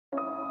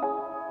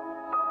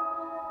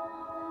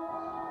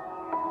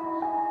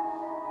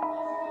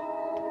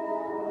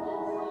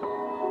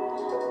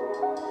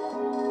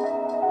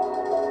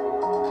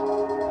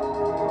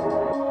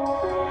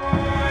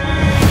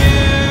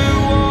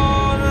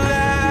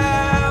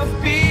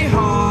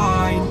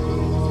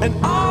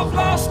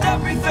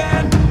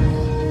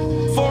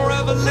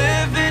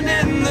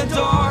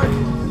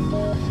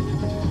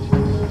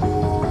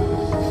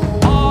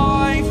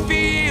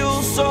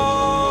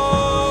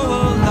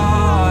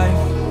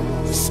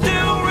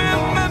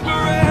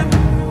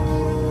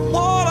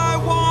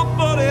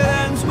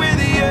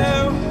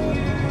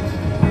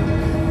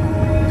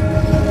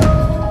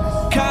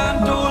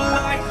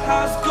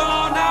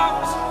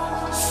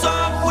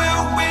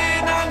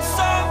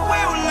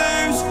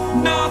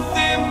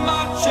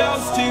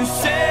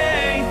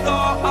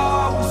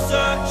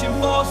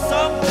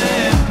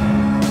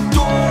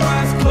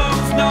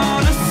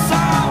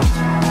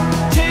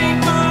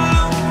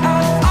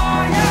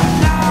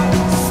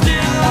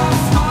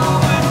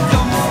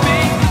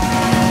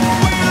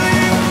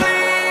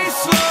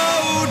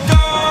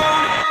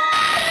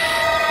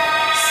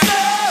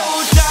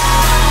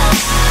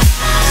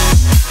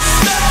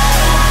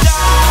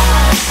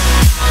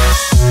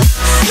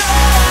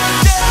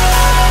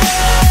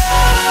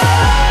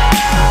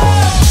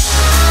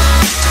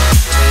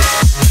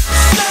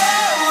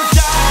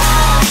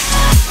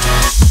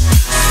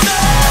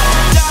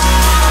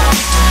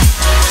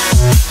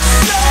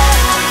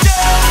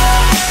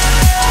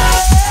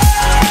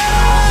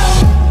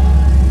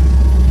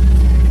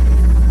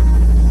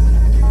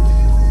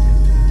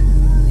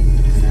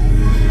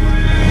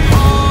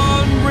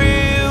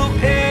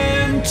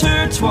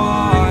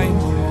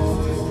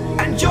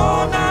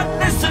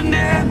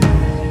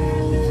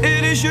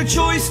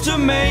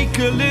make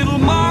a little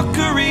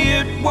mockery,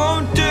 it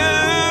won't do.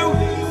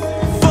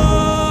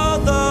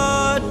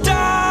 Further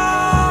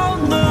down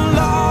the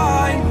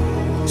line,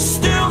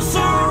 still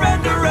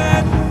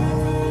surrendering,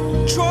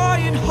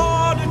 trying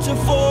harder to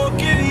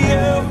forgive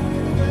you.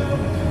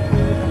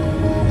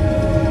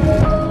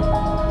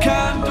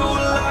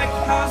 Candlelight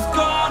has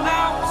gone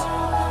out.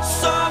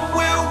 Some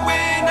will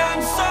win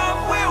and some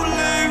will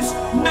lose.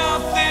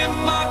 Nothing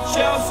much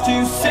else to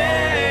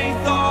say.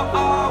 Thought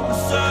I was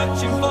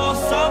searching for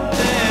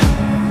something.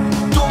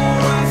 Door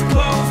has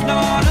closed,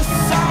 not a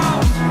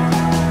sound.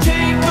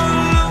 Take a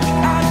look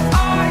as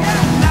I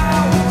am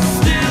now.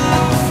 Still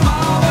I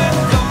smile but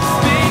don't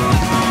speak.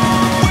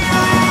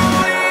 Will you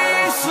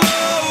please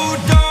slow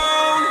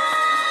down?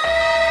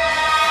 Slow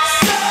down.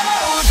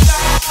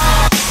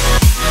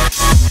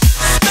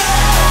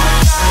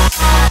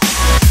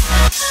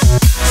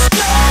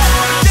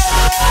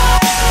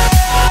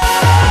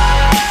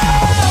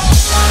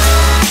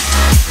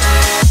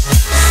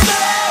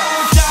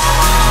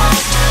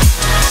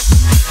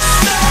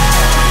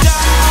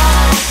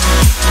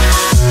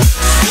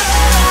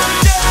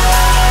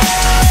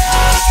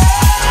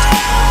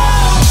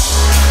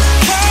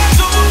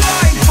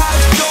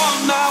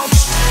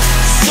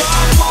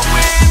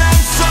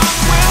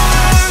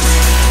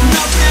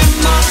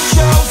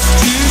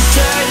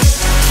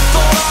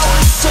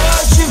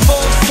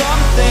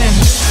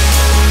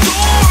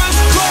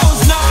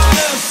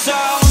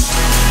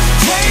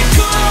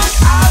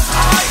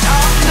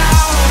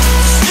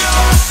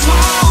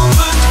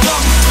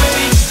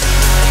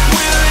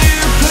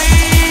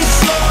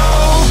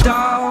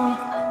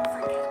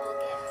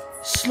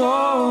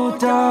 Slow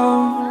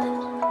down,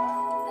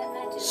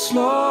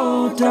 slow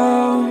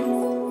down,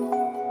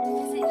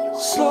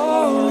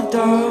 slow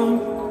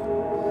down.